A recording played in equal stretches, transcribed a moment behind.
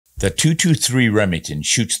The 223 Remington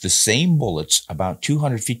shoots the same bullets about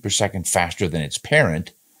 200 feet per second faster than its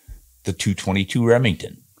parent, the 222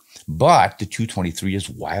 Remington. But the 223 is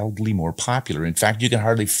wildly more popular. In fact, you can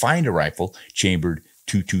hardly find a rifle chambered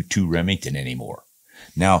 222 Remington anymore.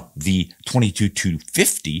 Now, the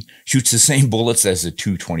 22-250 shoots the same bullets as the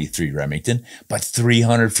 223 Remington, but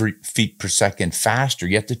 300 feet per second faster,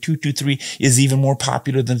 yet the 223 is even more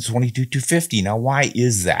popular than the 22-250. Now, why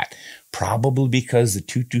is that? Probably because the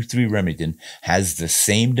 223 Remington has the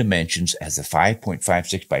same dimensions as the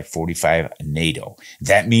 5.56 by 45 NATO.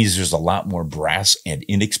 That means there's a lot more brass and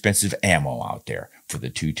inexpensive ammo out there for the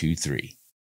 223.